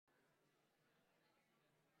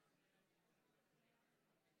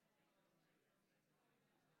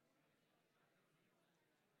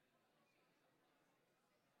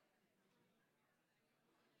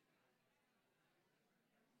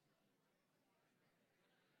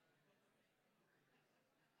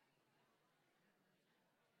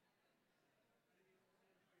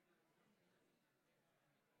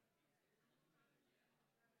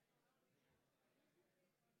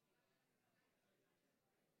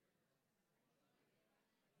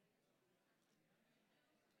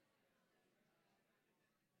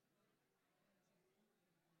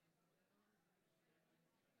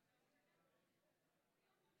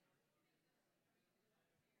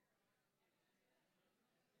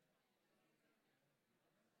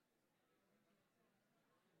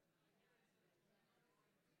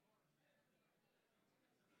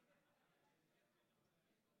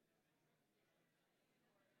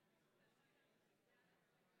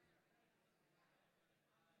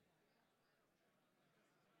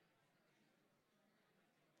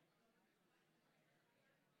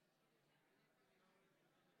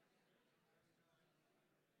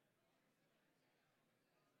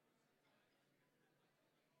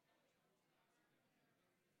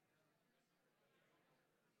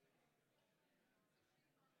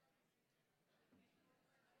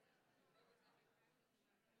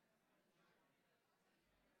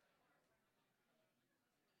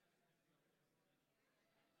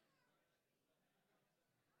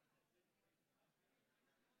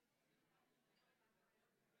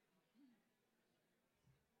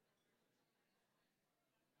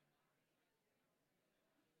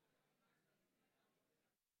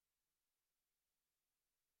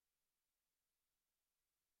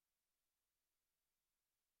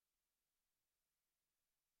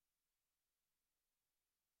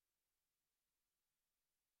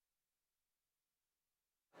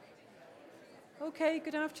Okay,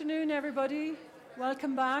 good afternoon, everybody.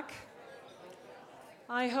 Welcome back.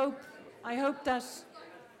 I hope that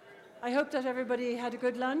everybody had a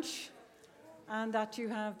good lunch and that you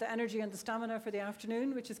have the energy and the stamina for the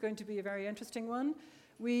afternoon, which is going to be a very interesting one.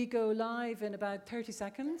 We go live in about 30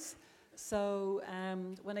 seconds. So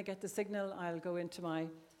when I get the signal, I'll go into my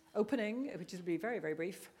opening, which will be very, very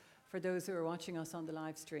brief for those who are watching us on the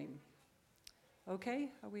live stream. Okay,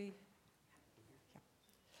 are we?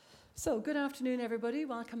 So, good afternoon, everybody.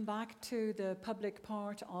 Welcome back to the public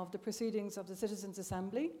part of the proceedings of the Citizens'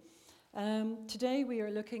 Assembly. Today we are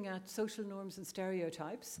looking at social norms and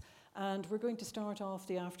stereotypes, and we're going to start off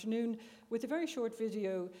the afternoon with a very short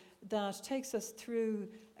video that takes us through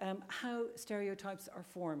how stereotypes are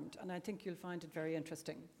formed, and I think you'll find it very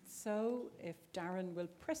interesting. So, if Darren will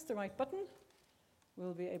press the right button,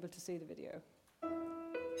 we'll be able to see the video.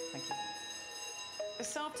 Thank you.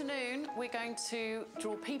 This afternoon, we're going to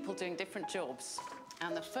draw people doing different jobs.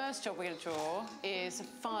 And the first job we're going to draw is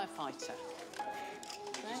a firefighter.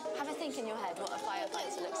 Have a think in your head what a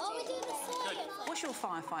firefighter looks like. What's your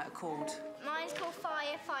firefighter called? Mine's called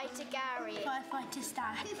Firefighter Gary. Firefighter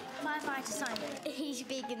Stan. Firefighter Simon. He's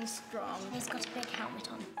big and strong. He's got a big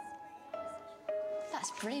helmet on. That's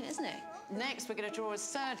brilliant, isn't it? Next, we're going to draw a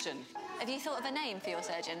surgeon. Have you thought of a name for your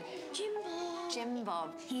surgeon? Jim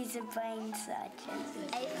Bob. He's a brain surgeon.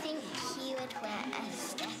 I think he would wear a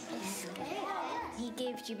stethoscope. He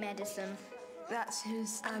gives you medicine. That's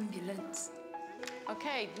his ambulance.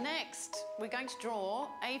 OK, next, we're going to draw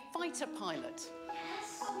a fighter pilot.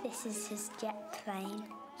 This is his jet plane.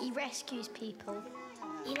 He rescues people.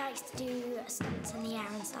 He likes to do stunts in the air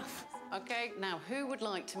and stuff. OK, now, who would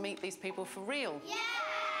like to meet these people for real? Yeah!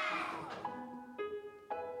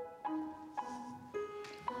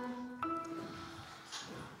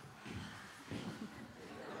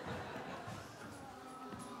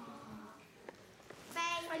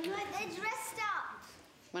 They're dressed up.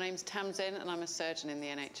 My name's Tamsin, and I'm a surgeon in the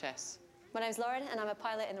NHS. My name's Lauren, and I'm a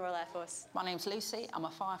pilot in the Royal Air Force. My name's Lucy. I'm a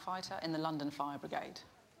firefighter in the London Fire Brigade.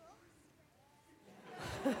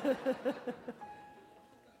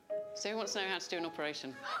 So who wants to know how to do an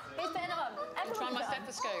operation? Who's putting it on? I'll try my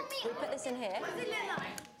stethoscope. We put this in here.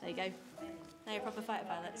 There you go. Now you're a proper fighter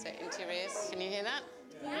pilot. So into your ears. Can you hear that?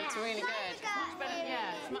 Yeah. It's really good. It's much better,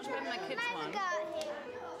 yeah, it's much better than my kids' one. Got him.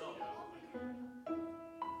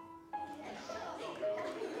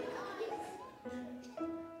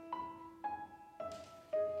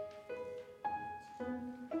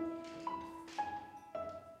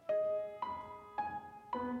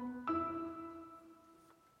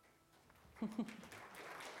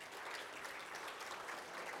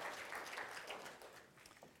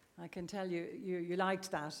 I can tell you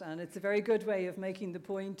liked that, and it's a very good way of making the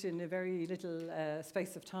point in a very little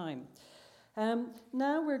space of time.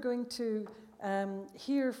 Now we're going to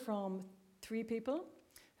hear from three people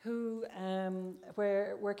who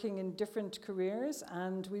were working in different careers,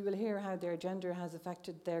 and we will hear how their gender has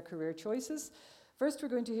affected their career choices. First, we're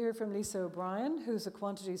going to hear from Lisa O'Brien, who's a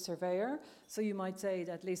quantity surveyor. So you might say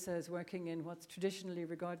that Lisa is working in what's traditionally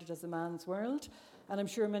regarded as a man's world. And I'm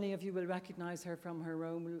sure many of you will recognise her from her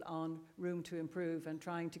role on Room to Improve and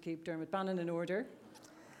trying to keep Dermot Bannon in order.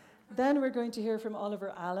 Then we're going to hear from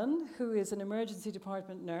Oliver Allen, who is an emergency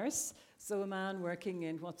department nurse, so a man working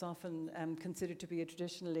in what's often considered to be a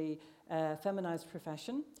traditionally feminised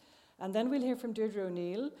profession. And then we'll hear from Deirdre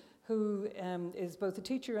O'Neill, who is both a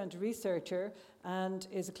teacher and a researcher and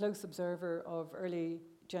is a close observer of early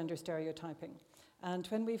gender stereotyping. And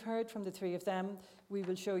when we've heard from the three of them, we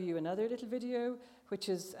will show you another little video, which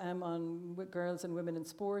is on girls and women in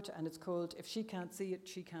sport, and it's called If She Can't See It,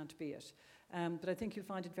 She Can't Be It. But I think you'll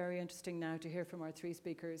find it very interesting now to hear from our three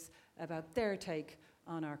speakers about their take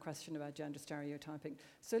on our question about gender stereotyping.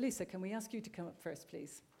 So Lisa, can we ask you to come up first,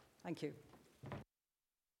 please? Thank you.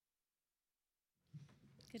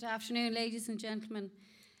 Good afternoon, ladies and gentlemen.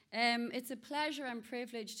 It's a pleasure and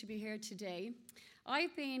privilege to be here today.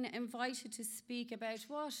 I've been invited to speak about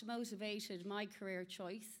what motivated my career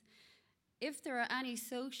choice, if there are any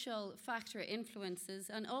social factor influences,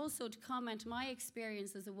 and also to comment my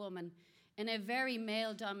experience as a woman in a very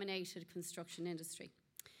male-dominated construction industry.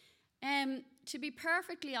 To be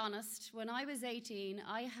perfectly honest, when I was 18,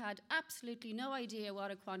 I had absolutely no idea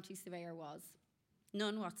what a quantity surveyor was.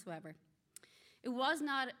 None whatsoever. It was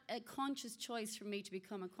not a conscious choice for me to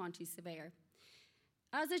become a quantity surveyor.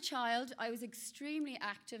 As a child, I was extremely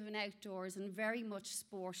active and outdoors and very much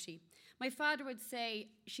sporty. My father would say,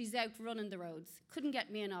 she's out running the roads. Couldn't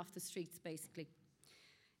get me in off the streets, basically.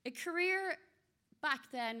 A career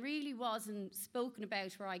back then really wasn't spoken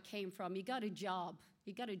about where I came from. You got a job.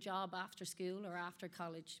 You got a job after school or after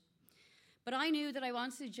college. But I knew that I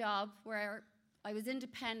wanted a job where I was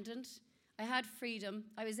independent, I had freedom,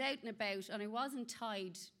 I was out and about, and I wasn't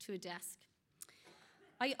tied to a desk.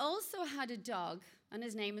 I also had a dog, and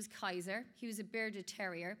his name was Kaiser. He was a bearded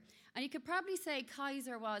terrier, and you could probably say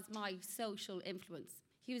Kaiser was my social influence.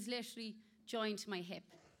 He was literally joined to my hip.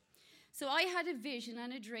 So I had a vision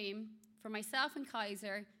and a dream for myself and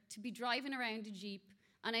Kaiser to be driving around a Jeep,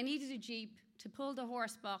 and I needed a Jeep to pull the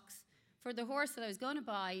horse box for the horse that I was going to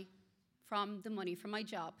buy from the money from my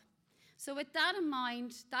job. So with that in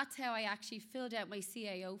mind, that's how I actually filled out my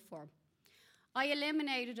CAO form. I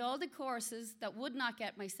eliminated all the courses that would not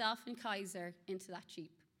get myself and Kaiser into that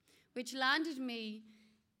Jeep, which landed me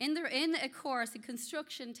in a course in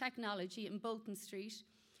construction technology in Bolton Street,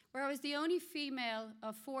 where I was the only female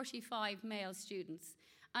of 45 male students.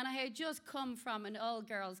 And I had just come from an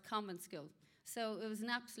all-girls convent school, so it was an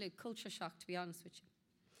absolute culture shock, to be honest with you.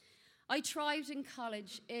 I thrived in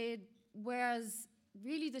college. It was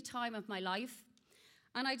really the time of my life,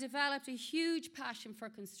 and I developed a huge passion for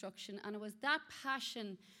construction, and it was that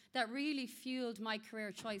passion that really fueled my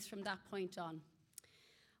career choice from that point on.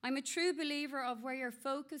 I'm a true believer of where your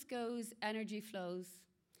focus goes, energy flows.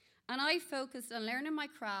 And I focused on learning my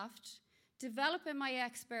craft, developing my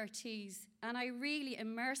expertise, and I really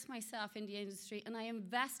immersed myself in the industry, and I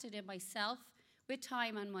invested in myself with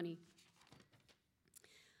time and money.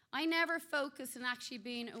 I never focused on actually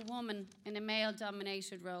being a woman in a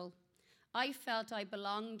male-dominated role. I felt I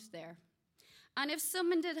belonged there. And if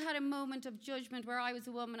someone did had a moment of judgment where I was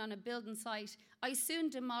a woman on a building site, I soon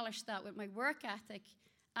demolished that with my work ethic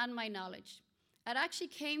and my knowledge. It actually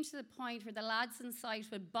came to the point where the lads on site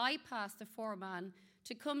would bypass the foreman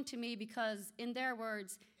to come to me because, in their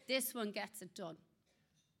words, this one gets it done.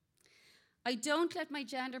 I don't let my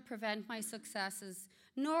gender prevent my successes,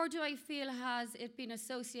 nor do I feel has it been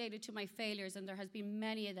associated to my failures, and there has been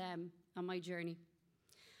many of them on my journey.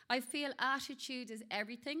 I feel attitude is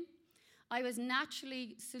everything. I was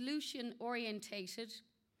naturally solution-orientated,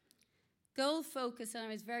 goal-focused, and I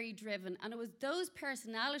was very driven, and it was those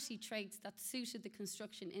personality traits that suited the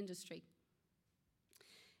construction industry.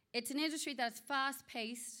 It's an industry that's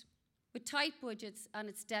fast-paced, with tight budgets, and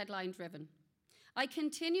it's deadline-driven. I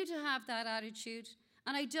continue to have that attitude,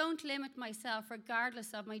 and I don't limit myself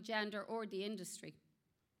regardless of my gender or the industry.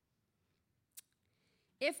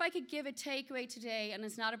 If I could give a takeaway today, and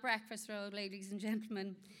it's not a breakfast roll, ladies and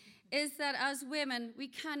gentlemen, is that as women, we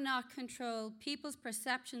cannot control people's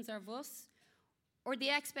perceptions of us or the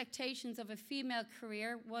expectations of a female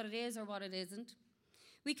career, what it is or what it isn't.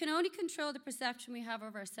 We can only control the perception we have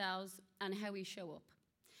of ourselves and how we show up.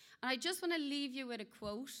 And I just want to leave you with a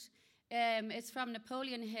quote. It's from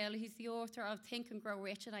Napoleon Hill. He's the author of Think and Grow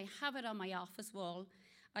Rich, and I have it on my office wall.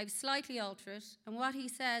 I've slightly altered it, and what he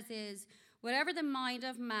says is, whatever the mind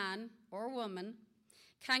of man or woman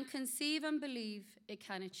can conceive and believe, it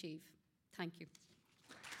can achieve. Thank you.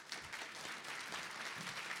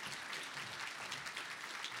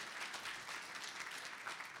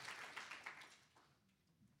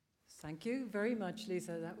 Thank you very much,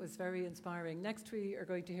 Lisa. That was very inspiring. Next, we are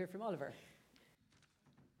going to hear from Oliver.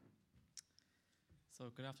 So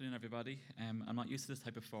good afternoon, everybody. I'm not used to this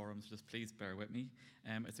type of forum, so just please bear with me.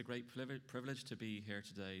 It's a great privilege to be here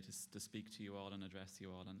today to speak to you all and address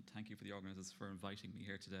you all, and thank you for the organisers for inviting me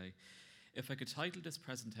here today. If I could title this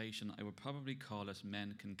presentation, I would probably call it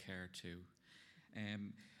Men Can Care Too.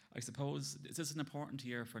 I suppose this is an important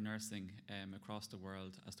year for nursing across the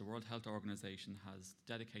world, as the World Health Organization has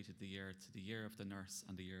dedicated the year to the Year of the Nurse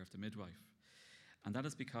and the Year of the Midwife. And that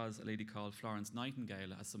is because a lady called Florence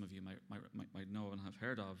Nightingale, as some of you might know and have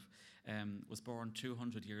heard of, was born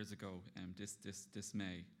 200 years ago this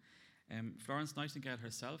May. Florence Nightingale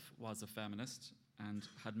herself was a feminist and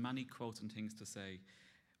had many quotes and things to say.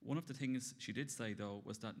 One of the things she did say, though,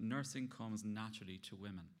 was that nursing comes naturally to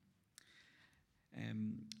women.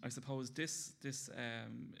 I suppose this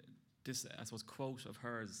quote of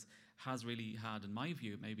hers has really had, in my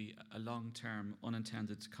view, maybe a long-term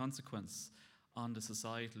unintended consequence on the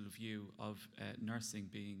societal view of nursing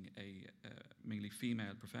being a mainly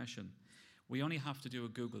female profession. We only have to do a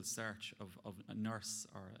Google search of a nurse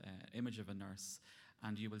or image of a nurse,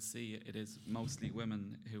 and you will see it is mostly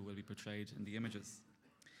women who will be portrayed in the images.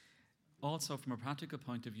 Also, from a practical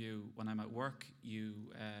point of view, when I'm at work,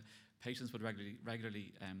 patients would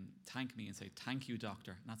regularly thank me and say, "Thank you,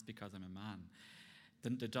 doctor," and that's because I'm a man.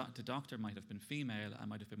 The doctor might have been female and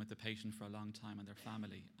might have been with the patient for a long time and their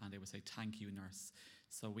family, and they would say, "Thank you, nurse."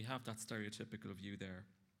 So we have that stereotypical view there.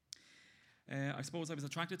 I suppose I was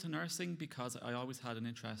attracted to nursing because I always had an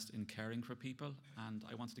interest in caring for people, and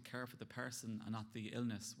I wanted to care for the person and not the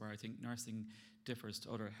illness, where I think nursing differs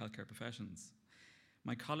to other healthcare professions.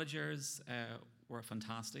 My college years were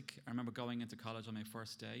fantastic. I remember going into college on my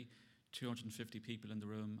first day, 250 people in the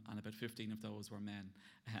room, and about 15 of those were men.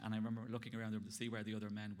 And I remember looking around the room to see where the other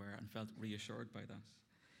men were and felt reassured by that,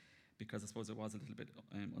 because I suppose it was a little bit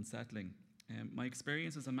unsettling. My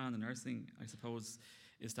experience as a man in nursing, I suppose,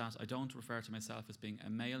 is that I don't refer to myself as being a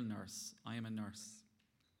male nurse. I am a nurse.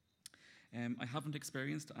 I haven't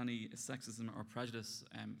experienced any sexism or prejudice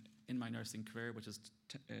in my nursing career, which is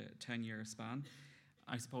a 10-year span.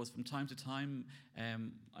 I suppose from time to time,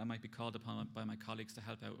 I might be called upon by my colleagues to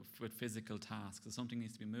help out with physical tasks. If something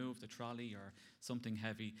needs to be moved, a trolley or something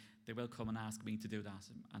heavy, they will come and ask me to do that.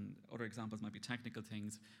 And other examples might be technical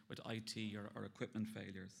things with IT or equipment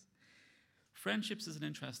failures. Friendships is an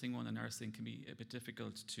interesting one in nursing. Can be a bit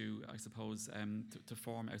difficult to, I suppose, to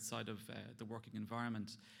form outside of the working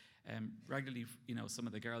environment. Regularly, some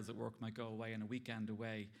of the girls at work might go away on a weekend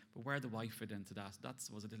away, but where the wife fit into that,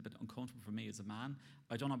 was a little bit uncomfortable for me as a man.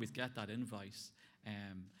 I don't always get that invite,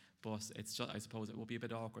 but it's just, I suppose it would be a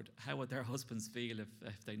bit awkward. How would their husbands feel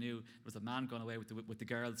if they knew there was a man going away with the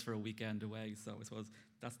girls for a weekend away? So I suppose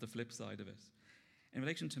that's the flip side of it. In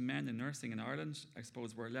relation to men in nursing in Ireland, I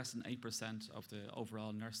suppose we're less than 8% of the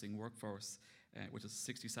overall nursing workforce, which is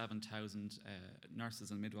 67,000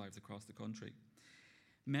 nurses and midwives across the country.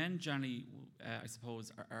 Men generally, I suppose,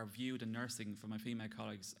 are viewed in nursing from my female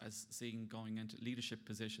colleagues as going into leadership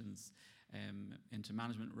positions, into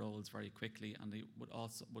management roles very quickly, and they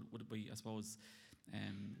would be, I suppose,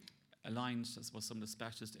 aligned to, some of the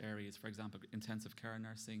specialist areas, for example, intensive care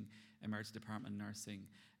nursing, emergency department nursing,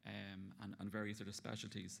 and various other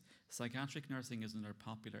specialties. Psychiatric nursing is another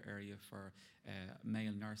popular area for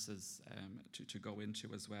male nurses to go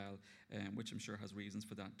into as well, which I'm sure has reasons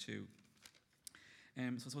for that too. So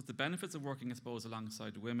I suppose the benefits of working, I suppose,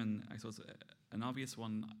 alongside women, I suppose an obvious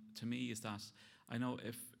one to me is that I know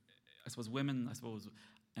women,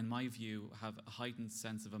 in my view, have a heightened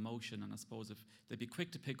sense of emotion, and I suppose if they'd be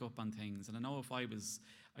quick to pick up on things, and I know if I was,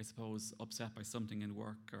 I suppose, upset by something in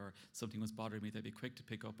work or something was bothering me, they'd be quick to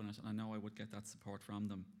pick up on it, and I know I would get that support from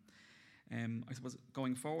them. I suppose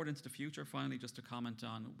going forward into the future, finally, just to comment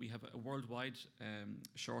on, we have a worldwide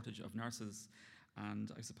shortage of nurses.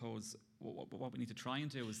 And I suppose what we need to try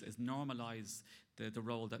and do is normalise the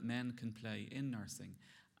role that men can play in nursing.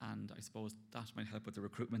 And I suppose that might help with the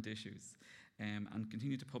recruitment issues. And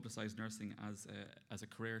continue to publicise nursing as a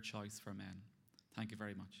career choice for men. Thank you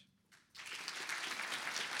very much.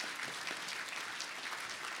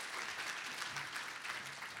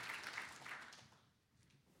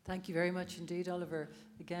 Thank you very much indeed, Oliver.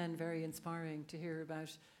 Again, very inspiring to hear about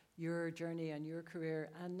your journey and your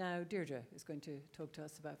career. And now Deirdre is going to talk to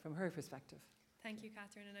us about from her perspective. Thank you,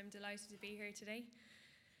 Catherine, and I'm delighted to be here today.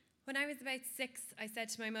 When I was about 6, I said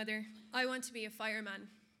to my mother, I want to be a fireman.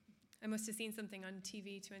 I must have seen something on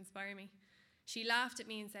TV to inspire me. She laughed at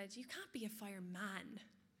me and said, you can't be a fireman.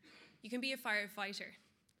 You can be a firefighter.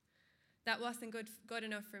 That wasn't good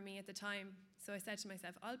enough for me at the time, so I said to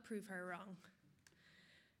myself, I'll prove her wrong.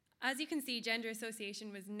 As you can see, gender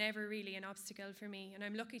association was never really an obstacle for me, and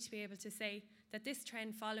I'm lucky to be able to say that this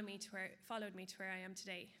trend followed me to where I am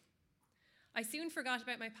today. I soon forgot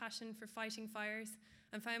about my passion for fighting fires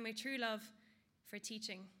and found my true love for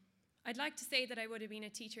teaching. I'd like to say that I would have been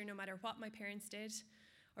a teacher no matter what my parents did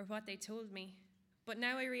or what they told me, but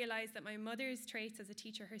now I realise that my mother's traits as a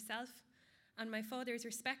teacher herself and my father's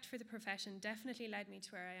respect for the profession definitely led me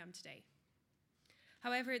to where I am today.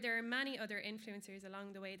 However, there are many other influencers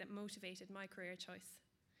along the way that motivated my career choice.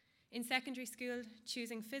 In secondary school,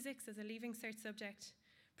 choosing physics as a Leaving Cert subject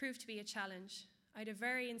proved to be a challenge. I had a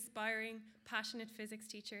very inspiring, passionate physics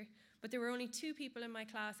teacher, but there were only 2 people in my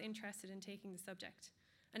class interested in taking the subject,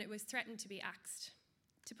 and it was threatened to be axed.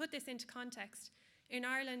 To put this into context, in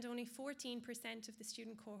Ireland, only 14% of the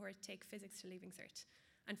student cohort take physics to Leaving Cert,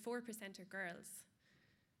 and 4% are girls.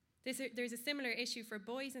 There's a similar issue for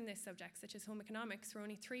boys in this subject, such as home economics, where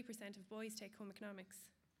only 3% of boys take home economics.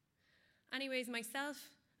 Anyways, myself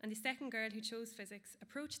and the second girl who chose physics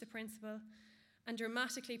approached the principal and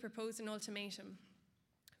dramatically proposed an ultimatum.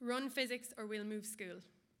 Run physics or we'll move school.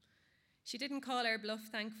 She didn't call our bluff,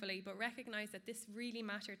 thankfully, but recognised that this really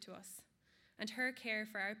mattered to us, and her care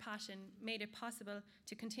for our passion made it possible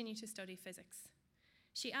to continue to study physics.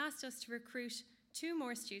 She asked us to recruit 2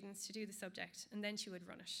 more students to do the subject, and then she would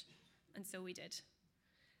run it. And so we did.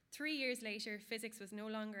 3 years later, physics was no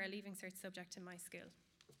longer a Leaving Cert subject in my school.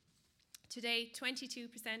 Today,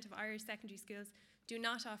 22% of Irish secondary schools do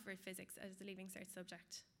not offer physics as a Leaving Cert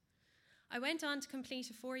subject. I went on to complete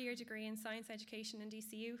a 4-year degree in science education in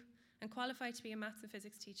DCU and qualified to be a maths and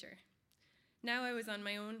physics teacher. Now I was on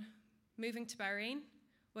my own. Moving to Bahrain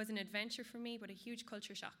was an adventure for me, but a huge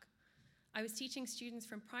culture shock. I was teaching students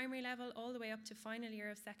from primary level all the way up to final year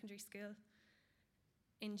of secondary school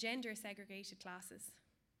in gender segregated classes.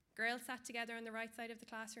 Girls sat together on the right side of the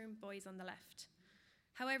classroom, boys on the left.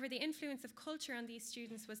 However, the influence of culture on these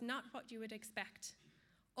students was not what you would expect.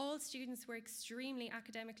 All students were extremely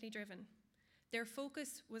academically driven. Their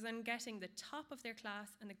focus was on getting the top of their class,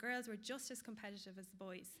 and the girls were just as competitive as the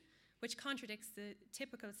boys, which contradicts the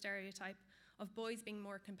typical stereotype of boys being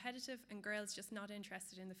more competitive and girls just not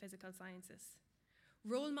interested in the physical sciences.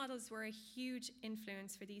 Role models were a huge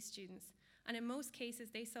influence for these students, and in most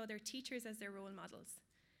cases they saw their teachers as their role models.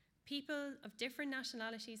 People of different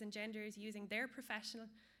nationalities and genders using their profession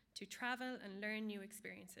to travel and learn new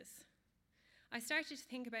experiences. I started to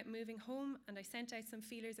think about moving home, and I sent out some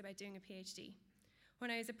feelers about doing a PhD. When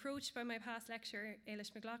I was approached by my past lecturer,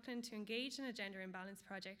 Ailish McLaughlin, to engage in a gender imbalance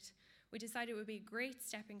project, we decided it would be a great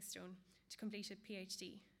stepping stone to complete a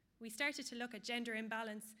PhD. We started to look at gender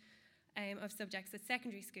imbalance of subjects at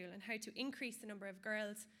secondary school and how to increase the number of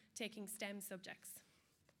girls taking STEM subjects.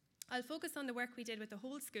 I'll focus on the work we did with the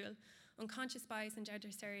whole school, unconscious bias and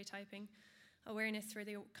gender stereotyping awareness for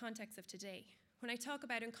the context of today. When I talk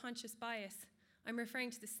about unconscious bias, I'm referring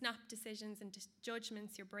to the snap decisions and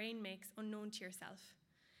judgments your brain makes unknown to yourself.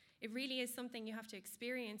 It really is something you have to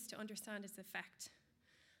experience to understand its effect.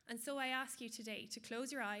 And so I ask you today to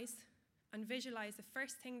close your eyes and visualize the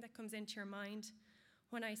first thing that comes into your mind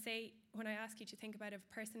when I ask you to think about a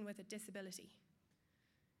person with a disability.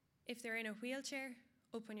 If they're in a wheelchair,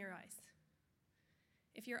 open your eyes.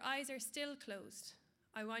 If your eyes are still closed,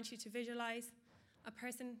 I want you to visualize a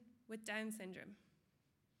person with Down syndrome.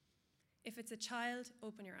 If it's a child,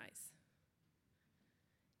 open your eyes.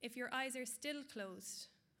 If your eyes are still closed,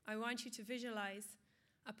 I want you to visualize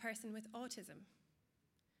a person with autism.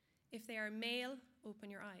 If they are male,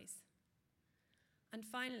 open your eyes. And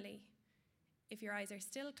finally, if your eyes are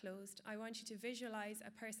still closed, I want you to visualize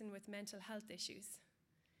a person with mental health issues.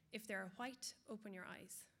 If they're white, open your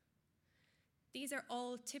eyes. These are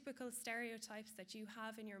all typical stereotypes that you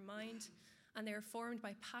have in your mind, and they are formed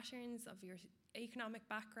by patterns of your economic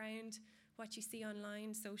background, what you see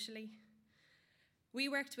online, socially. We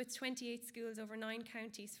worked with 28 schools over 9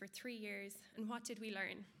 counties for 3 years, and what did we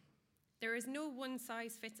learn? There is no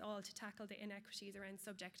one-size-fits-all to tackle the inequities around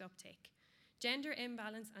subject uptake, gender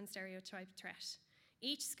imbalance and stereotype threat.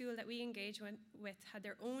 Each school that we engaged with had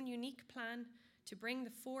their own unique plan to bring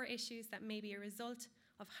the 4 issues that may be a result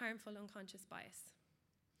of harmful unconscious bias.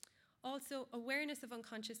 Also, awareness of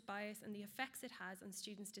unconscious bias and the effects it has on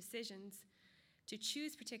students' decisions to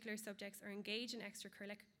choose particular subjects or engage in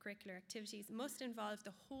extracurricular activities must involve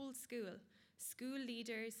the whole school, school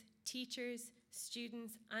leaders, teachers,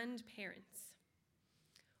 students, and parents.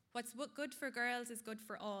 What's good for girls is good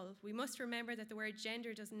for all. We must remember that the word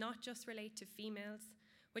gender does not just relate to females,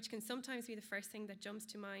 which can sometimes be the first thing that jumps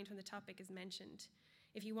to mind when the topic is mentioned.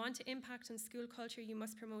 If you want to impact on school culture, you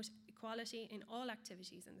must promote equality in all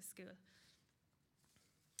activities in the school.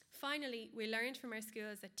 Finally, we learned from our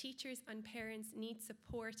schools that teachers and parents need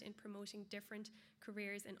support in promoting different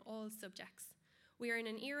careers in all subjects. We are in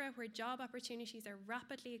an era where job opportunities are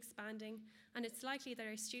rapidly expanding, and it's likely that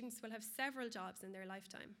our students will have several jobs in their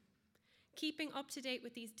lifetime. Keeping up to date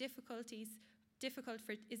with these difficulties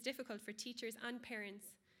is difficult for teachers and parents,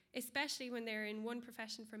 especially when they're in one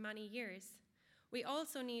profession for many years. We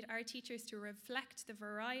also need our teachers to reflect the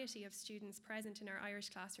variety of students present in our Irish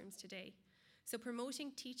classrooms today. So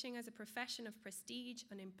promoting teaching as a profession of prestige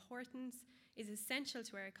and importance is essential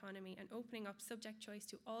to our economy and opening up subject choice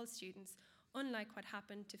to all students, unlike what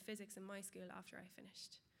happened to physics in my school after I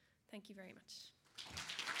finished. Thank you very much.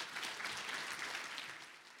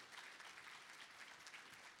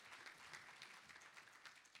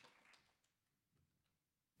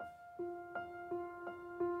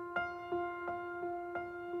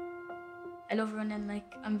 I love running,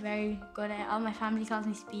 I'm very good at it. All my family calls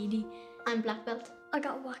me Speedy. I'm black belt. I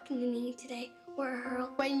got whacked in the knee today with a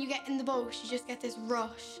hurl. When you get in the boat, you just get this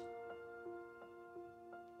rush.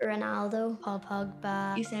 Ronaldo, Paul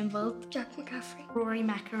Pogba, Usain Bolt, Jack McCaffrey, Rory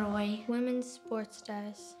McIlroy. Women's sports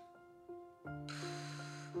stars.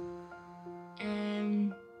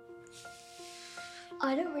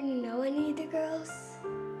 I don't really know any of the girls,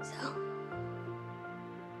 so.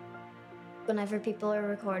 Whenever people are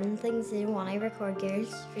recording things, they don't want to record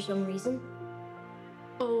girls for some reason.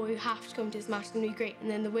 Oh, you have to come to this match, it's going to be great. And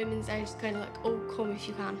then the women's are just kind of like, oh, come if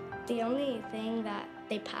you can. The only thing that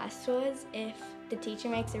they pass to us if the teacher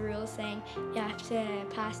makes a rule saying you have to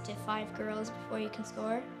pass to 5 girls before you can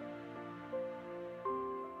score.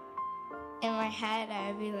 In my head,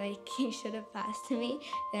 I'd be like, you should have passed to me.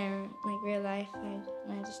 Then, like real life,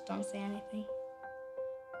 I just don't say anything.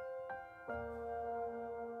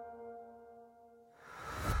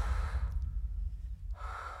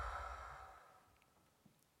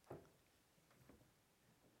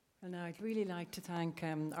 And I'd really like to thank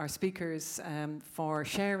our speakers for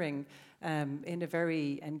sharing in a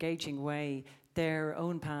very engaging way their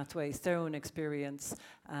own pathways, their own experience,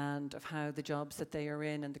 and of how the jobs that they are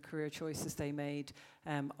in and the career choices they made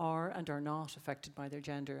are and are not affected by their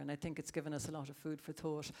gender. And I think it's given us a lot of food for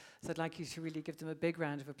thought. So I'd like you to really give them a big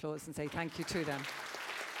round of applause and say thank you to them.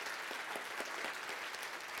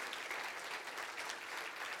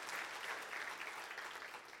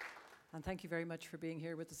 And thank you very much for being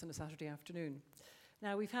here with us on a Saturday afternoon.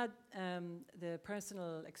 Now, we've had the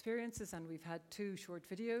personal experiences and we've had 2 short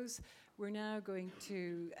videos. We're now going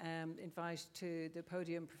to invite to the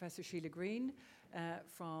podium Professor Sheila Green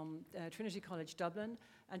from Trinity College Dublin,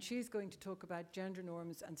 and she's going to talk about gender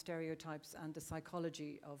norms and stereotypes and the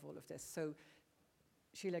psychology of all of this. So,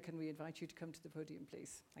 Sheila, can we invite you to come to the podium,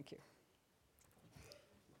 please? Thank you.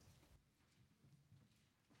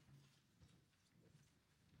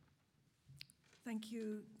 Thank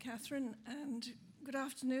you, Catherine, and good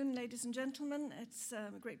afternoon, ladies and gentlemen. It's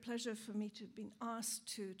a great pleasure for me to have been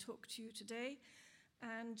asked to talk to you today.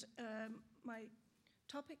 And my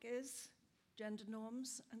topic is gender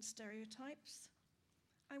norms and stereotypes.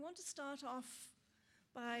 I want to start off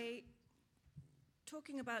by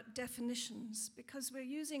talking about definitions, because we're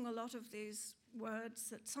using a lot of these words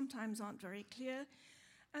that sometimes aren't very clear.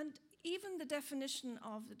 And even the definition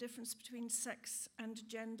of the difference between sex and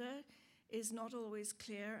gender is not always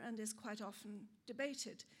clear and is quite often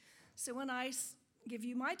debated. So when I give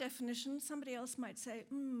you my definition, somebody else might say,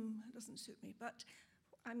 it doesn't suit me, but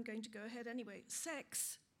I'm going to go ahead anyway.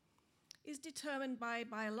 Sex is determined by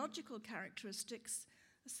biological characteristics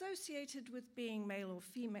associated with being male or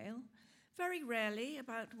female. Very rarely,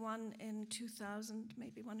 about 1 in 2,000,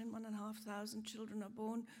 maybe 1 in 1,500 children are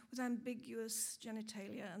born with ambiguous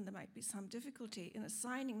genitalia, and there might be some difficulty in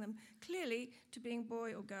assigning them clearly to being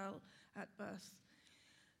boy or girl at birth.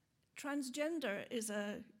 Transgender is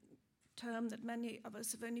a term that many of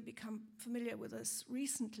us have only become familiar with us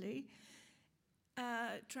recently.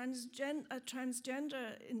 A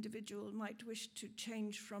transgender individual might wish to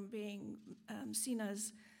change from being seen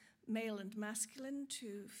as male and masculine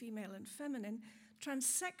to female and feminine.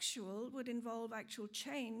 Transsexual would involve actual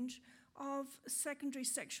change of secondary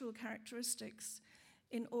sexual characteristics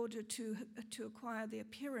in order to acquire the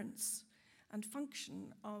appearance and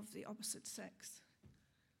function of the opposite sex.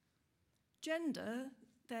 Gender,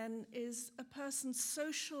 then, is a person's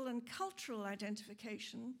social and cultural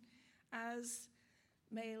identification as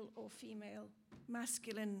male or female,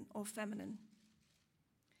 masculine or feminine.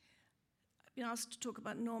 I've been asked to talk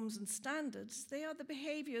about norms and standards. They are the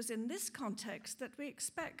behaviors in this context that we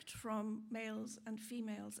expect from males and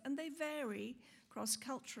females, and they vary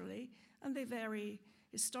cross-culturally, and they vary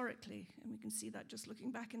historically, and we can see that just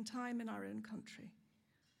looking back in time in our own country.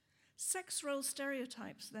 Sex role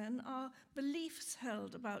stereotypes, then, are beliefs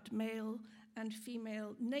held about male and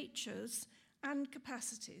female natures and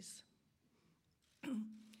capacities.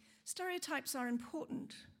 Stereotypes are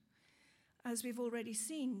important, as we've already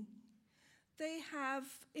seen. They have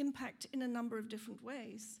impact in a number of different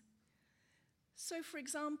ways. So, for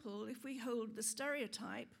example, if we hold the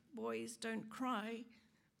stereotype, boys don't cry,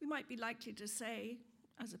 we might be likely to say,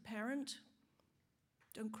 as a parent,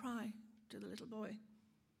 don't cry to the little boy.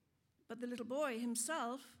 But the little boy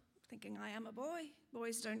himself, thinking, I am a boy,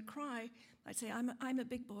 boys don't cry, might say, I'm a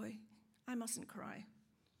big boy, I mustn't cry.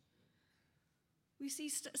 We see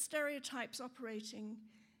stereotypes operating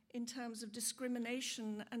in terms of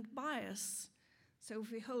discrimination and bias. So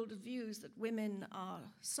if we hold the views that women are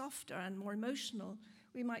softer and more emotional,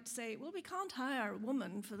 we might say, well, we can't hire a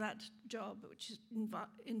woman for that job, which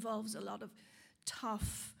involves a lot of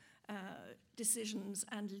tough decisions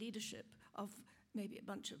and leadership of maybe a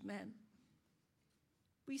bunch of men.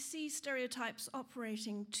 We see stereotypes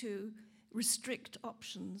operating to restrict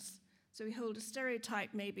options. So we hold a stereotype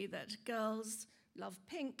maybe that girls love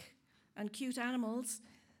pink and cute animals,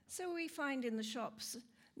 so we find in the shops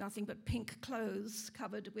nothing but pink clothes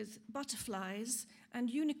covered with butterflies and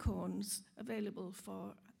unicorns available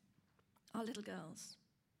for our little girls.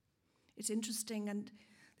 It's interesting, and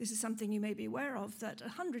this is something you may be aware of, that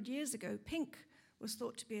 100 years ago, pink was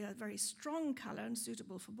thought to be a very strong color and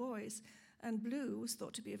suitable for boys. and blue was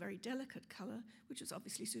thought to be a very delicate colour, which was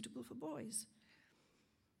obviously suitable for boys.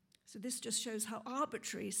 So this just shows how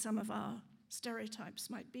arbitrary some of our stereotypes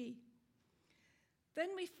might be. Then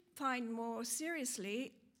we find more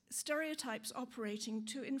seriously stereotypes operating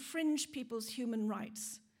to infringe people's human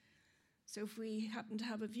rights. So if we happen to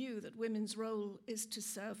have a view that women's role is to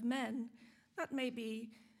serve men, that may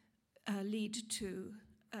lead to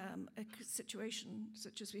a situation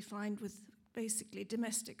such as we find with basically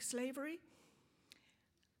domestic slavery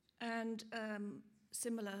and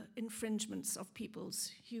similar infringements of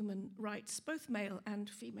people's human rights, both male and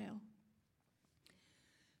female.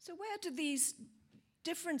 So where do these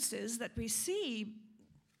differences that we see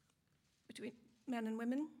between men and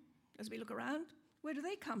women as we look around, where do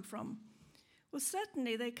they come from? Well,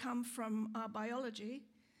 certainly they come from our biology.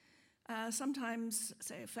 Sometimes,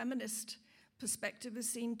 say, a feminist perspective is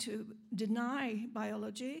seen to deny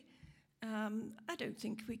biology. I don't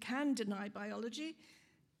think we can deny biology.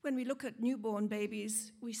 When we look at newborn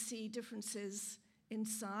babies, we see differences in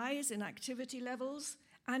size, in activity levels,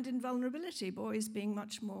 and in vulnerability, boys being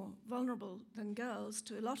much more vulnerable than girls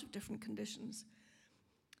to a lot of different conditions.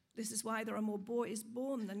 This is why there are more boys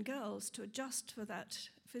born than girls, to adjust for that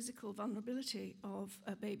physical vulnerability of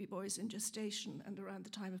baby boys in gestation and around the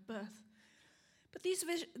time of birth. But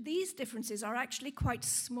these differences are actually quite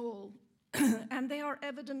small, and they are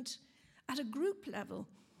evident at a group level.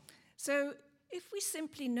 So if we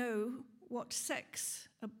simply know what sex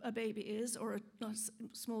a baby is or a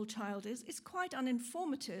small child is, it's quite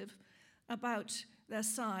uninformative about their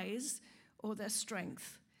size or their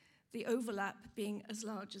strength, the overlap being as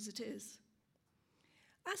large as it is.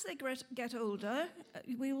 As they get older,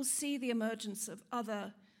 we will see the emergence of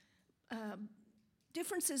other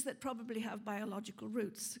differences that probably have biological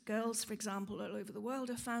roots. Girls, for example, all over the world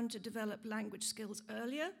are found to develop language skills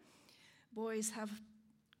earlier. Boys have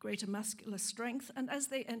greater muscular strength, and as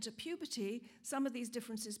they enter puberty, some of these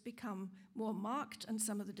differences become more marked, and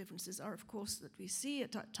some of the differences are, of course, that we see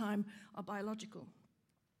at that time are biological.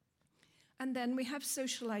 And then we have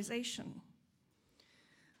socialization.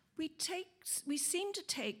 We seem to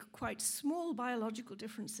take quite small biological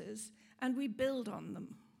differences and we build on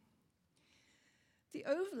them. The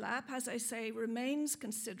overlap, as I say, remains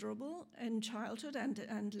considerable in childhood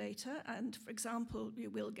and later. And for example,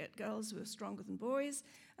 you will get girls who are stronger than boys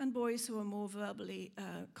and boys who are more verbally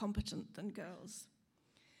competent than girls.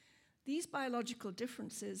 These biological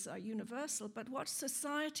differences are universal, but what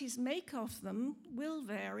societies make of them will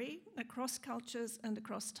vary across cultures and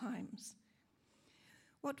across times.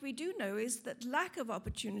 What we do know is that lack of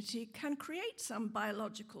opportunity can create some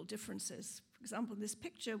biological differences. For example, in this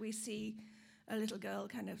picture, we see a little girl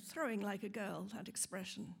kind of throwing like a girl, that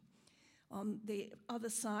expression. On the other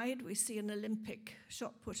side, we see an Olympic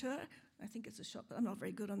shot putter. I think it's a shot, but I'm not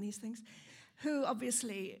very good on these things, who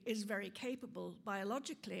obviously is very capable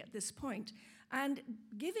biologically at this point. And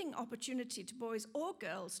giving opportunity to boys or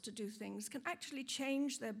girls to do things can actually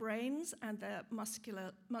change their brains and their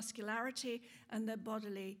muscularity and their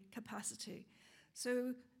bodily capacity.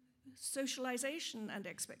 So socialization and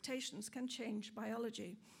expectations can change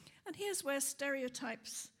biology. And here's where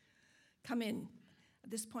stereotypes come in. At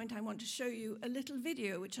this point, I want to show you a little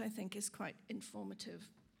video which I think is quite informative.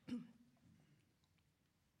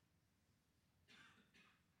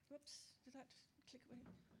 Whoops, did that click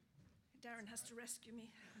away? Darren has to rescue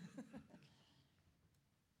me.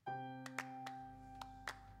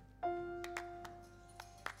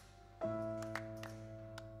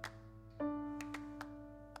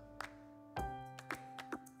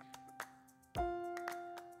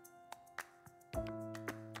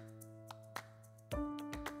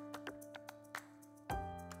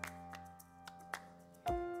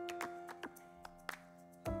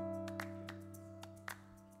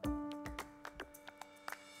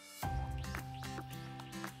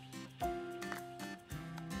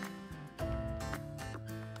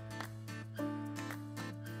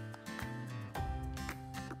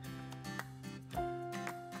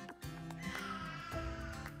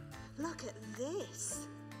 Look at this.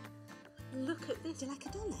 Look at this. Do you like a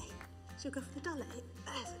dolly? Should we go for the dolly?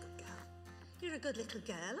 There's a good girl. You're a good little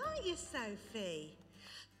girl, aren't you, Sophie?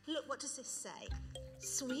 Look, what does this say?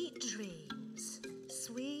 Sweet dreams.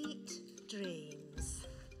 Sweet dreams.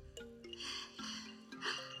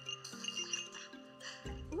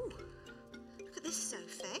 Ooh, look at this,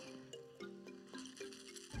 Sophie.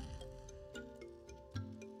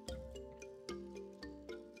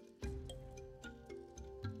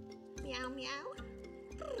 Meow, meow.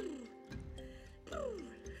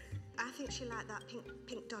 I think she liked that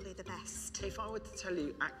pink dolly the best. If I were to tell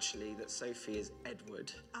you actually that Sophie is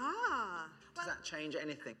Edward, does that change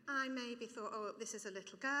anything? I maybe thought, oh, this is a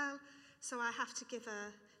little girl, so I have to give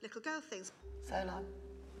her little girl things. Solo.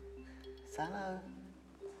 Solo.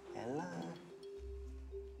 Hello.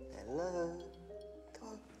 Hello. Come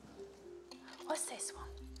on. What's this one?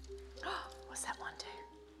 What's that one do?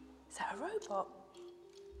 Is that a robot?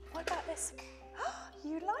 What about this?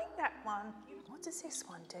 You like that one? What does this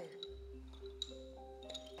one do?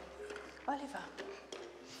 Oliver.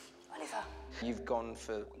 Oliver. You've gone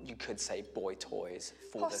for, you could say, boy toys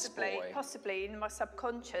for this boy. Possibly in my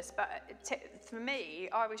subconscious, but for me,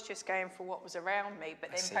 I was just going for what was around me,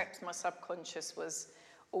 but then perhaps my subconscious was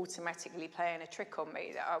automatically playing a trick on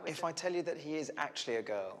me that I was... If I tell you that he is actually a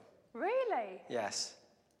girl. Really? Yes.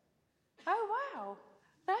 Oh, wow.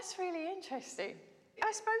 That's really interesting.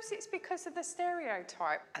 I suppose it's because of the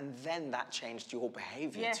stereotype. And then that changed your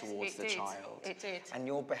behaviour towards the child. It did. And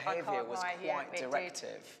your behaviour was quite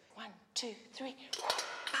directive. 1, 2, 3. Beep,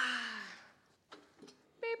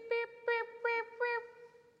 beep, beep, beep, beep.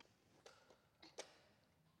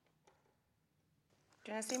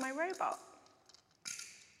 Do you want to see my robot?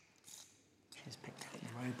 She's picked up the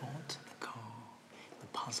robot, the car, the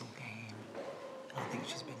puzzle game. And I think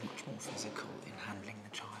she's been much more physical in handling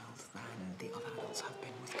the child than the other adults have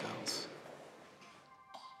been with girls.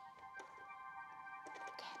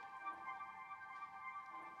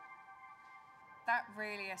 That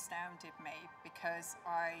really astounded me because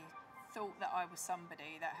I thought that I was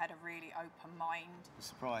somebody that had a really open mind. I was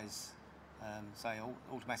surprised, so I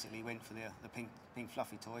automatically went for the pink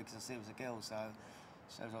fluffy toy because I said it was a girl, so I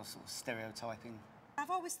was sort of stereotyping. I've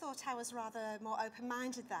always thought I was rather more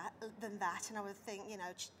open-minded than that, and I would think, you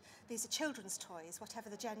know, these are children's toys, whatever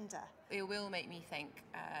the gender. It will make me think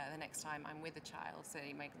the next time I'm with a child, so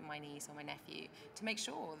my niece or my nephew, to make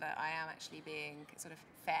sure that I am actually being sort of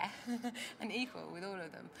fair and equal with all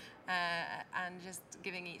of them, and just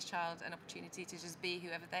giving each child an opportunity to just be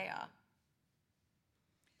whoever they are.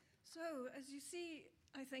 So, as you see,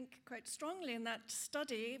 I think quite strongly in that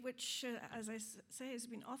study, which, as I say, has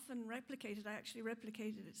been often replicated. I actually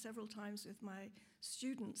replicated it several times with my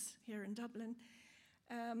students here in Dublin.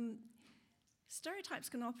 Stereotypes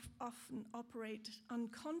can often operate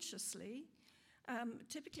unconsciously.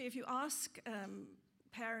 Typically, if you ask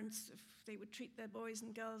parents if they would treat their boys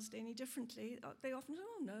and girls any differently, they often say,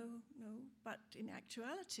 oh, no. But in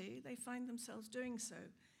actuality, they find themselves doing so.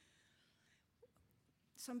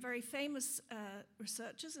 Some very famous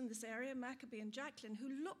researchers in this area, Maccabee and Jacklin,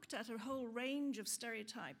 who looked at a whole range of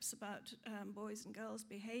stereotypes about boys' and girls'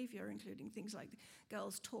 behavior, including things like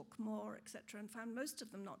girls talk more, etc., and found most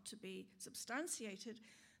of them not to be substantiated.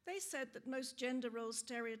 They said that most gender role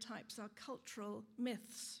stereotypes are cultural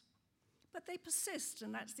myths. But they persist,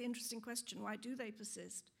 and that's the interesting question. Why do they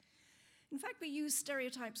persist? In fact, we use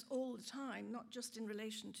stereotypes all the time, not just in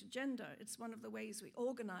relation to gender. It's one of the ways we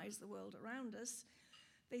organize the world around us.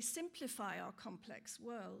 They simplify our complex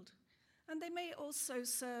world. And they may also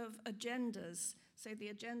serve agendas, say the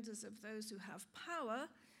agendas of those who have power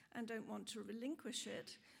and don't want to relinquish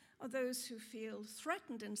it, or those who feel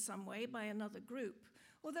threatened in some way by another group,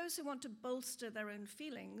 or those who want to bolster their own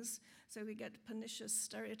feelings. So we get pernicious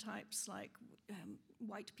stereotypes like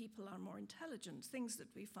white people are more intelligent, things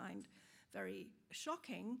that we find very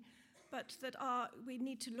shocking, but that we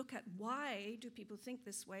need to look at why do people think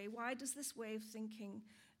this way? Why does this way of thinking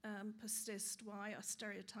persist? Why are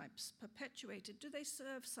stereotypes perpetuated? Do they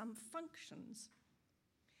serve some functions?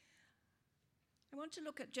 I want to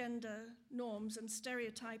look at gender norms and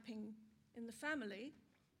stereotyping in the family.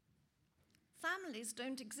 Families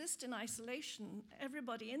don't exist in isolation.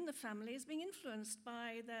 Everybody in the family is being influenced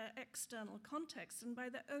by their external context and by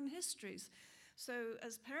their own histories. So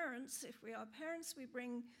as parents, if we are parents, we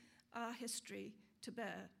bring our history to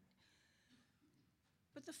bear.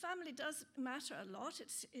 But the family does matter a lot.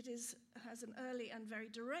 It has an early and very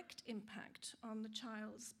direct impact on the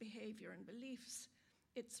child's behavior and beliefs.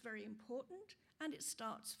 It's very important, and it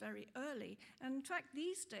starts very early. And in fact,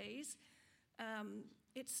 these days,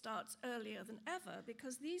 it starts earlier than ever,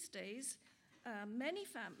 because these days,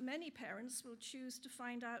 many parents will choose to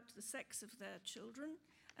find out the sex of their children,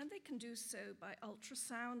 and they can do so by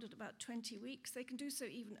ultrasound at about 20 weeks. They can do so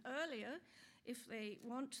even earlier if they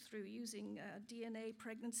want, through using DNA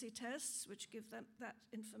pregnancy tests, which give them that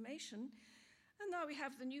information. And now we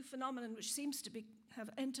have the new phenomenon, which seems to have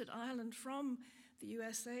entered Ireland from the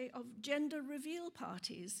USA, of gender reveal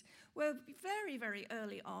parties, where very, very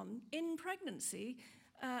early on in pregnancy,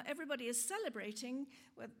 everybody is celebrating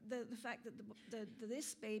the fact that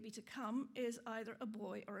this baby to come is either a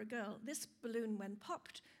boy or a girl. This balloon, when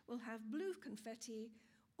popped, will have blue confetti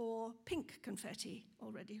or pink confetti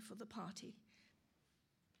already for the party.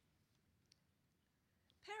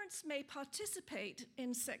 Parents may participate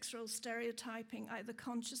in sex role stereotyping either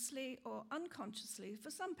consciously or unconsciously. For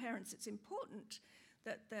some parents, it's important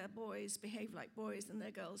that their boys behave like boys and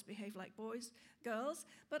their girls behave like girls,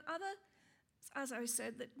 but other, as I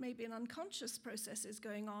said, that maybe an unconscious process is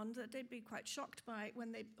going on that they'd be quite shocked by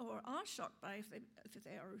or are shocked by if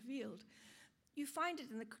they are revealed. You find it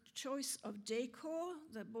in the choice of decor,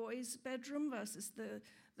 the boys' bedroom versus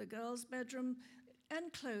the girls' bedroom,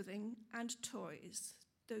 and clothing and toys,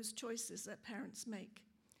 those choices that parents make.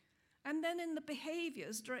 And then in the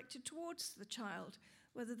behaviors directed towards the child,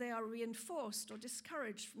 whether they are reinforced or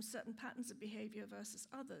discouraged from certain patterns of behavior versus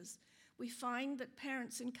others. We find that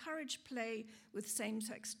parents encourage play with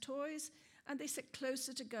same-sex toys, and they sit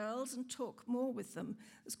closer to girls and talk more with them.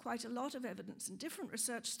 There's quite a lot of evidence in different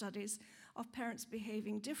research studies of parents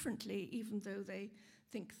behaving differently, even though they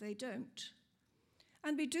think they don't.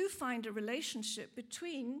 And we do find a relationship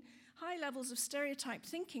between high levels of stereotyped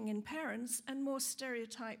thinking in parents and more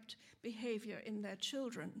stereotyped behavior in their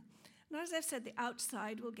children. And as I've said, the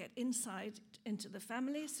outside will get inside into the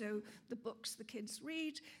family, so the books the kids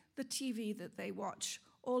read, the TV that they watch,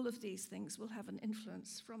 all of these things will have an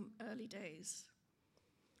influence from early days.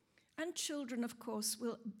 And children, of course,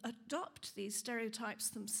 will adopt these stereotypes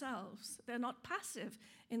themselves. They're not passive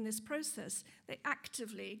in this process. They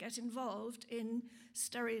actively get involved in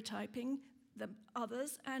stereotyping the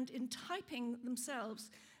others and in typing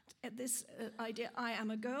themselves at this idea, I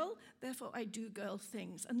am a girl, therefore I do girl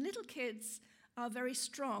things. And little kids are very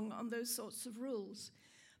strong on those sorts of rules.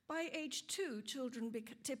 By age 2, children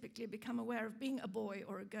typically become aware of being a boy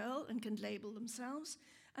or a girl and can label themselves.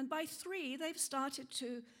 And by 3, they've started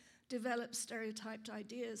to develop stereotyped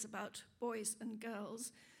ideas about boys and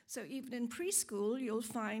girls. So even in preschool, you'll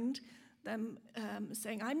find them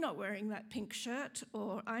saying, I'm not wearing that pink shirt,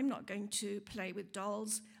 or I'm not going to play with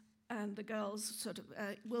dolls. And the girls sort of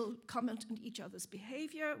will comment on each other's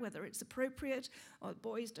behavior, whether it's appropriate, or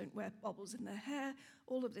boys don't wear bobbles in their hair.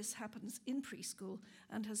 All of this happens in preschool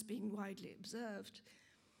and has been widely observed.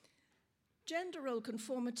 Gender role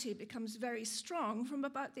conformity becomes very strong from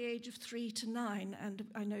about the age of 3 to 9, and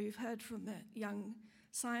I know you've heard from the young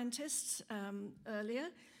scientists earlier,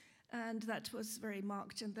 and that was very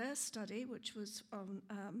marked in their study, which was on,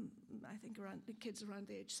 I think, around the kids around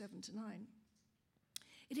the age 7 to 9.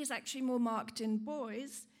 It is actually more marked in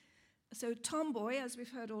boys. So tomboy, as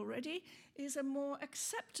we've heard already, is a more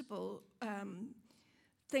acceptable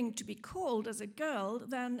thing to be called as a girl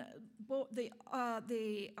than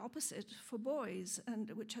the opposite for boys, and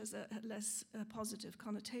which has a less positive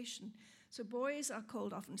connotation. So boys are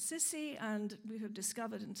called often sissy, and we have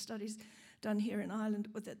discovered in studies done here in Ireland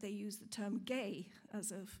that they use the term gay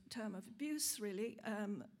as a term of abuse, really,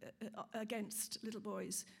 against little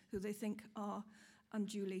boys who they think are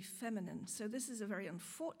unduly feminine. So this is a very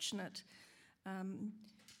unfortunate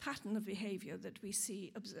pattern of behavior that we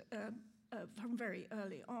see from very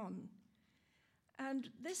early on. And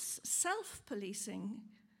this self-policing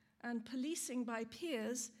and policing by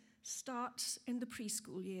peers starts in the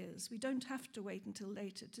preschool years. We don't have to wait until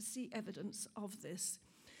later to see evidence of this.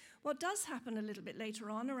 What does happen a little bit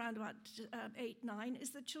later on, around about 8, 9,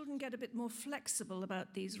 is that children get a bit more flexible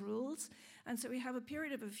about these rules. And so we have a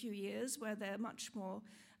period of a few years where they're much more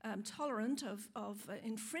tolerant of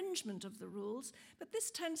infringement of the rules. But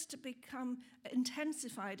this tends to become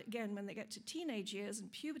intensified again when they get to teenage years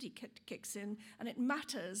and puberty kicks in, and it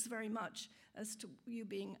matters very much as to you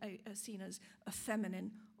being seen as a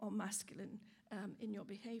feminine or masculine in your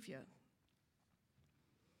behavior.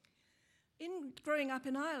 In growing up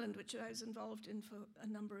in Ireland, which I was involved in for a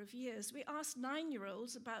number of years, we asked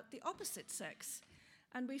 9-year-olds about the opposite sex.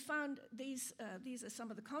 And we found these are some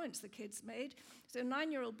of the comments the kids made. So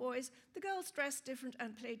 9-year-old boys, the girls dress different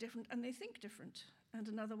and play different and they think different. And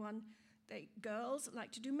another one, girls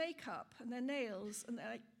like to do makeup and their nails and they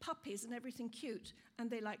like puppies and everything cute and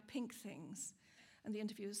they like pink things. And the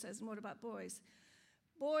interviewer says, and what about boys?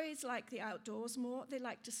 Boys like the outdoors more. They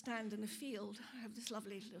like to stand in a field. I have this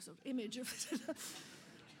lovely sort of image of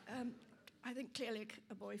I think clearly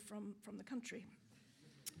a boy from the country.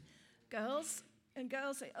 Girls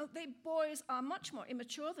say, boys are much more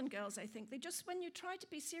immature than girls, I think. They just, when you try to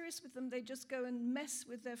be serious with them, they just go and mess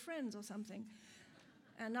with their friends or something.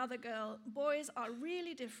 Another girl, boys are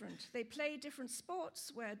really different. They play different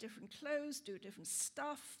sports, wear different clothes, do different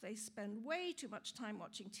stuff. They spend way too much time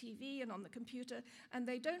watching TV and on the computer, and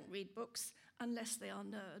they don't read books unless they are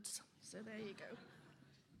nerds. So there you go.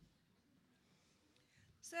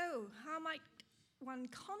 So how might one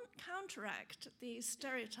counteract these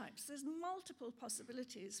stereotypes? There's multiple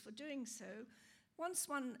possibilities for doing so. Once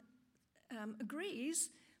one agrees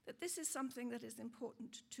that this is something that is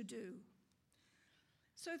important to do.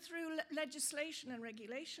 So through legislation and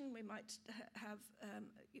regulation, we might have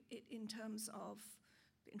it in terms of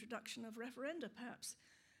the introduction of referenda, perhaps,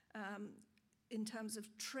 in terms of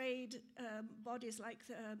trade bodies like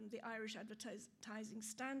the Irish Advertising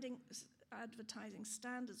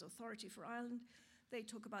Standards Authority for Ireland. They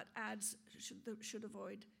talk about ads should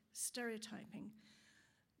avoid stereotyping.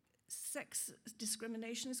 Sex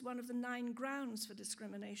discrimination is one of the 9 grounds for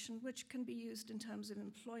discrimination, which can be used in terms of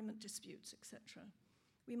employment disputes, etc.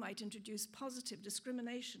 We might introduce positive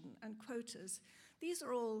discrimination and quotas. These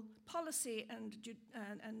are all policy and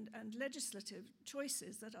legislative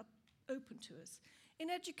choices that are open to us. In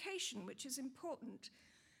education, which is important,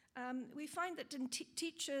 we find that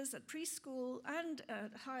teachers at preschool and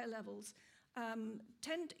at higher levels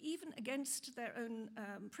tend, even against their own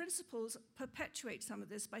principles, perpetuate some of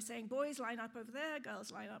this by saying, boys line up over there,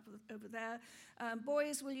 girls line up over there.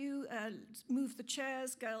 Boys, will you move the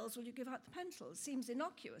chairs? Girls, will you give out the pencils? Seems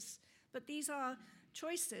innocuous, but these are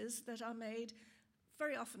choices that are made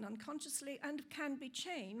very often unconsciously and can be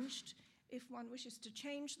changed if one wishes to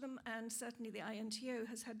change them, and certainly the INTO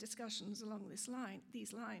has had discussions along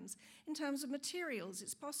these lines. In terms of materials,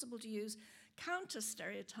 it's possible to use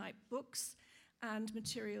counter-stereotype books and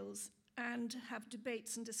materials and have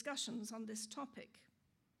debates and discussions on this topic.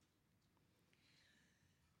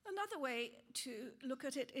 Another way to look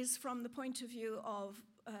at it is from the point of view of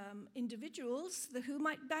individuals who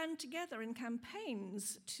might band together in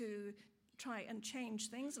campaigns to try and change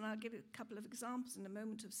things, and I'll give you a couple of examples in a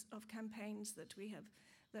moment of campaigns that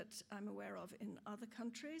I'm aware of in other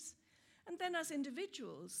countries. And then as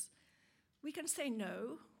individuals, we can say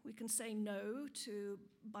no. We can say no to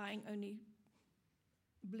buying only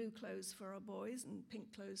blue clothes for our boys and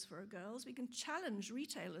pink clothes for our girls. We can challenge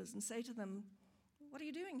retailers and say to them, what are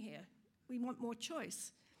you doing here? We want more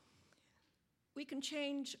choice. We can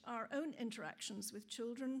change our own interactions with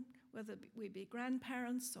children, whether we be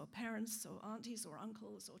grandparents or parents or aunties or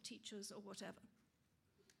uncles or teachers or whatever.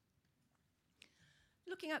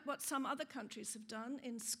 Looking at what some other countries have done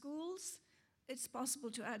in schools, it's possible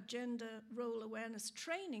to add gender role awareness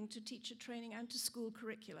training to teacher training and to school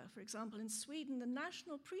curricula. For example, in Sweden, the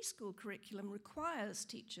national preschool curriculum requires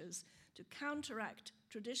teachers to counteract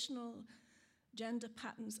traditional gender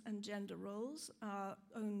patterns and gender roles. Our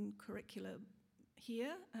own curricula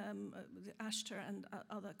here, the ASHTR and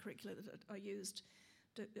other curricula that are used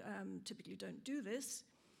typically don't do this.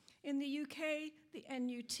 In the UK, the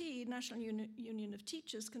NUT, National Union of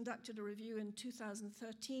Teachers, conducted a review in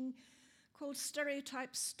 2013 called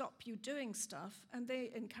Stereotypes Stop You Doing Stuff, and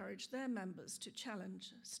they encouraged their members to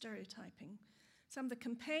challenge stereotyping. Some of the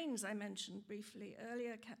campaigns I mentioned briefly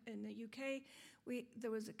earlier in the UK,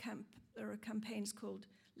 there are campaigns called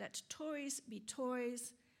Let Toys Be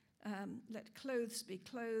Toys, Let Clothes Be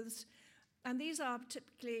Clothes, and these are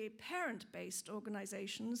typically parent-based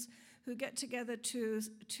organizations who get together to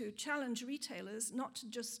challenge retailers, not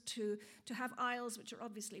just to have aisles which are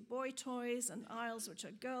obviously boy toys and aisles which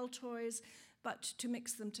are girl toys, but to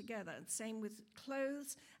mix them together. Same with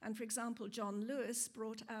clothes. And for example, John Lewis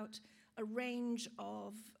brought out a range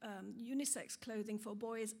of unisex clothing for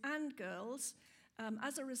boys and girls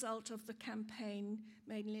as a result of the campaign,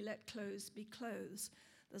 mainly Let Clothes Be Clothes.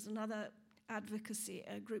 There's another advocacy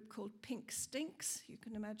group called Pink Stinks. You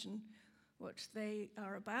can imagine what they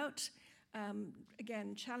are about.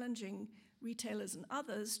 Again, challenging retailers and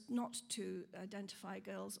others not to identify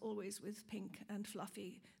girls always with pink and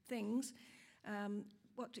fluffy things.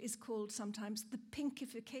 What is called sometimes the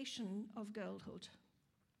pinkification of girlhood.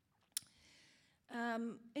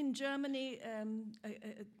 In Germany,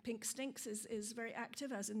 Pink Stinks is very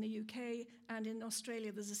active, as in the UK, and in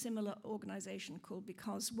Australia there's a similar organisation called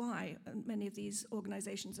Because Why, and many of these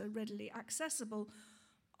organisations are readily accessible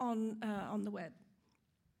on the web.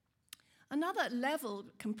 Another level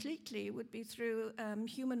completely would be through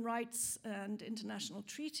human rights and international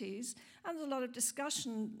treaties, and there's a lot of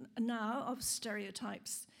discussion now of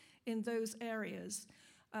stereotypes in those areas.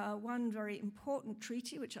 One very important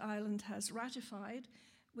treaty which Ireland has ratified,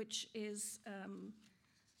 which is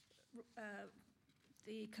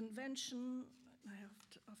the Convention,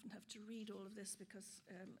 often have to read all of this because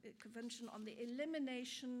Convention on the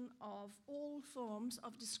Elimination of All Forms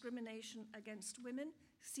of Discrimination Against Women,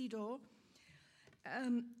 CEDAW,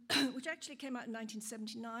 which actually came out in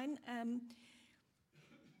 1979.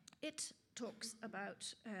 It talks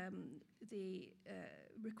about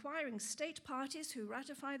requiring state parties who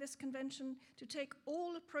ratify this convention to take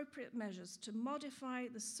all appropriate measures to modify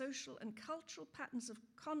the social and cultural patterns of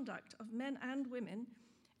conduct of men and women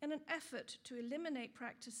in an effort to eliminate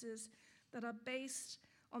practices that are based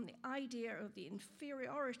on the idea of the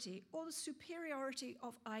inferiority or the superiority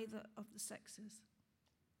of either of the sexes,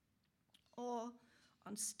 or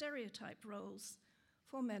on stereotype roles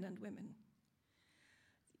for men and women.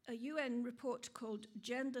 A UN report called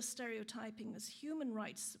Gender Stereotyping as Human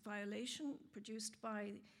Rights Violation, produced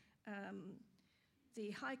by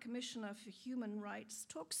the High Commissioner for Human Rights,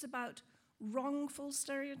 talks about wrongful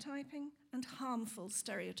stereotyping and harmful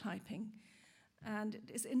stereotyping. And it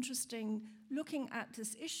is interesting looking at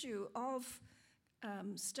this issue of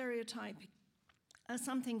stereotyping as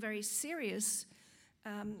something very serious,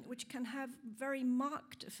 which can have very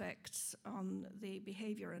marked effects on the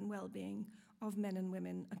behavior and well-being of men and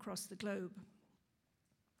women across the globe.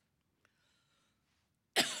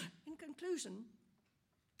 In conclusion,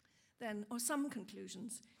 then, or some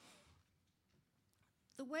conclusions,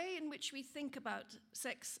 the way in which we think about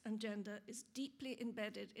sex and gender is deeply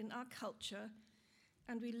embedded in our culture,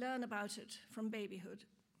 and we learn about it from babyhood.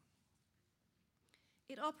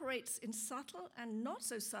 It operates in subtle and not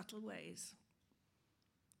so subtle ways.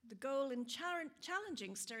 The goal in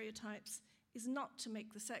challenging stereotypes is not to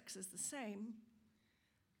make the sexes the same.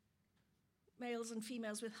 Males and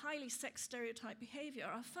females with highly sex stereotype behavior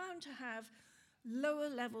are found to have lower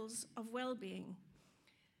levels of well-being.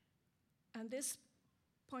 And this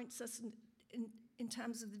points us in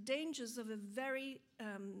terms of the dangers of a very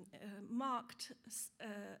marked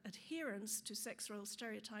adherence to sex role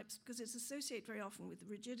stereotypes, because it's associated very often with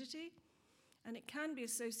rigidity, and it can be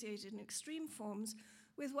associated in extreme forms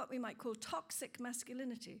with what we might call toxic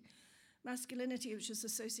masculinity. Masculinity which is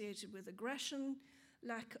associated with aggression,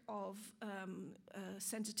 lack of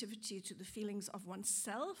sensitivity to the feelings of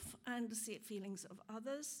oneself and the feelings of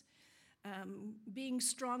others, being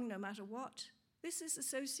strong no matter what. This is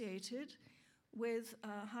associated with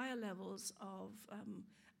higher levels of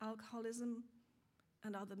alcoholism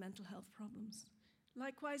and other mental health problems.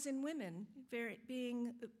 Likewise in women,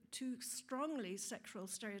 being too strongly sexual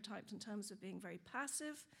stereotyped in terms of being very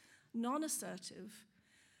passive, non-assertive,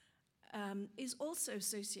 is also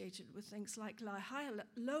associated with things like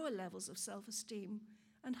lower levels of self-esteem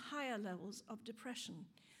and higher levels of depression.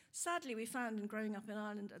 Sadly, we found in growing up in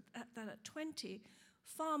Ireland that at 20,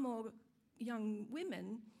 far more young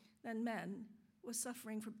women than men were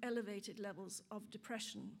suffering from elevated levels of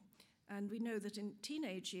depression. And we know that in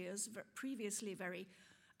teenage years, previously very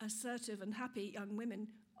assertive and happy young women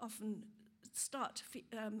often start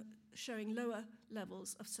showing lower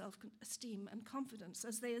levels of self-esteem and confidence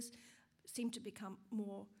as they seem to become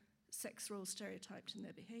more sex role stereotyped in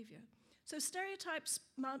their behavior. So stereotypes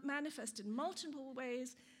manifest in multiple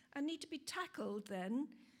ways and need to be tackled then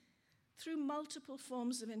through multiple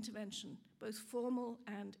forms of intervention, both formal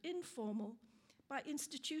and informal, by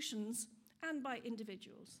institutions and by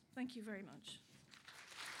individuals. Thank you very much.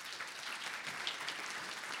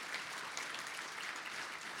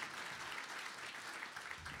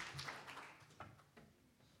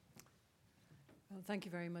 Well, thank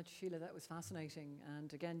you very much, Sheila. That was fascinating.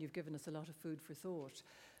 And again, you've given us a lot of food for thought.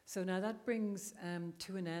 So now that brings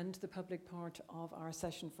to an end the public part of our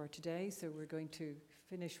session for today. So we're going to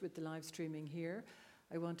finish with the live streaming here.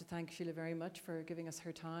 I want to thank Sheila very much for giving us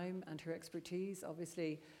her time and her expertise.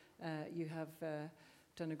 Obviously, you have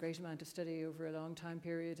done a great amount of study over a long time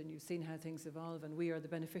period, and you've seen how things evolve, and we are the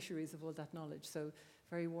beneficiaries of all that knowledge. So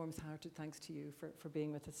very warm-hearted thanks to you for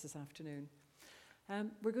being with us this afternoon.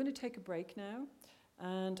 We're going to take a break now,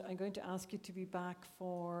 and I'm going to ask you to be back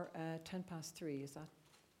for 3:10. Is that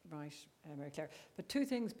right, Mary Claire? But two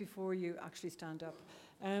things before you actually stand up.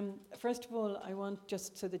 First of all, I want,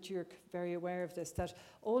 just so that you're very aware of this, that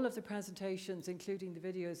all of the presentations, including the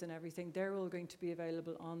videos and everything, they're all going to be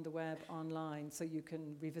available on the web online, so you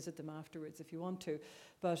can revisit them afterwards if you want to.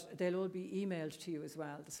 But they'll all be emailed to you as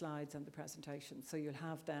well, the slides and the presentations, so you'll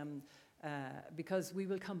have them. Because we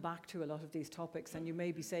will come back to a lot of these topics, and you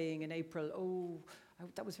may be saying in April, oh,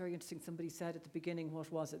 that was very interesting, somebody said at the beginning,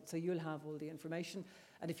 what was it? So you'll have all the information,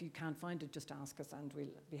 and if you can't find it, just ask us and we'll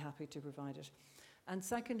be happy to provide it. And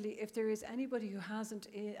secondly, if there is anybody who hasn't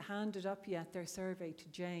handed up yet their survey to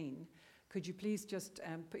Jane, could you please just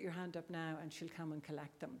put your hand up now and she'll come and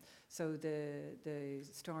collect them. So the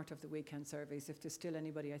start of the weekend surveys, if there's still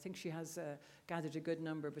anybody, I think she has gathered a good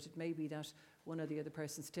number, but it may be that one or the other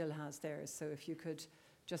person still has theirs. So if you could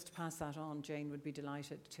just pass that on, Jane would be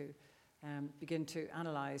delighted to begin to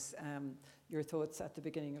analyse your thoughts at the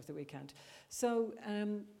beginning of the weekend. So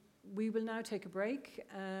we will now take a break,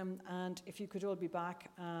 and if you could all be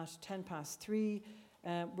back at 3:10,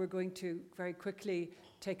 we're going to very quickly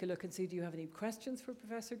take a look and see, do you have any questions for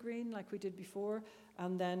Professor Green, like we did before?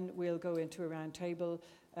 And then we'll go into a round table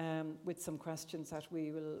with some questions that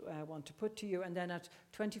we will want to put to you. And then at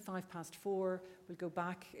 4:25, we'll go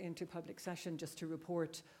back into public session just to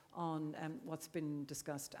report on what's been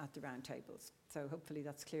discussed at the round tables. So hopefully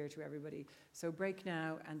that's clear to everybody. So break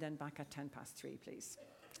now, and then back at 3:10, please.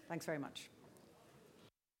 Thanks very much.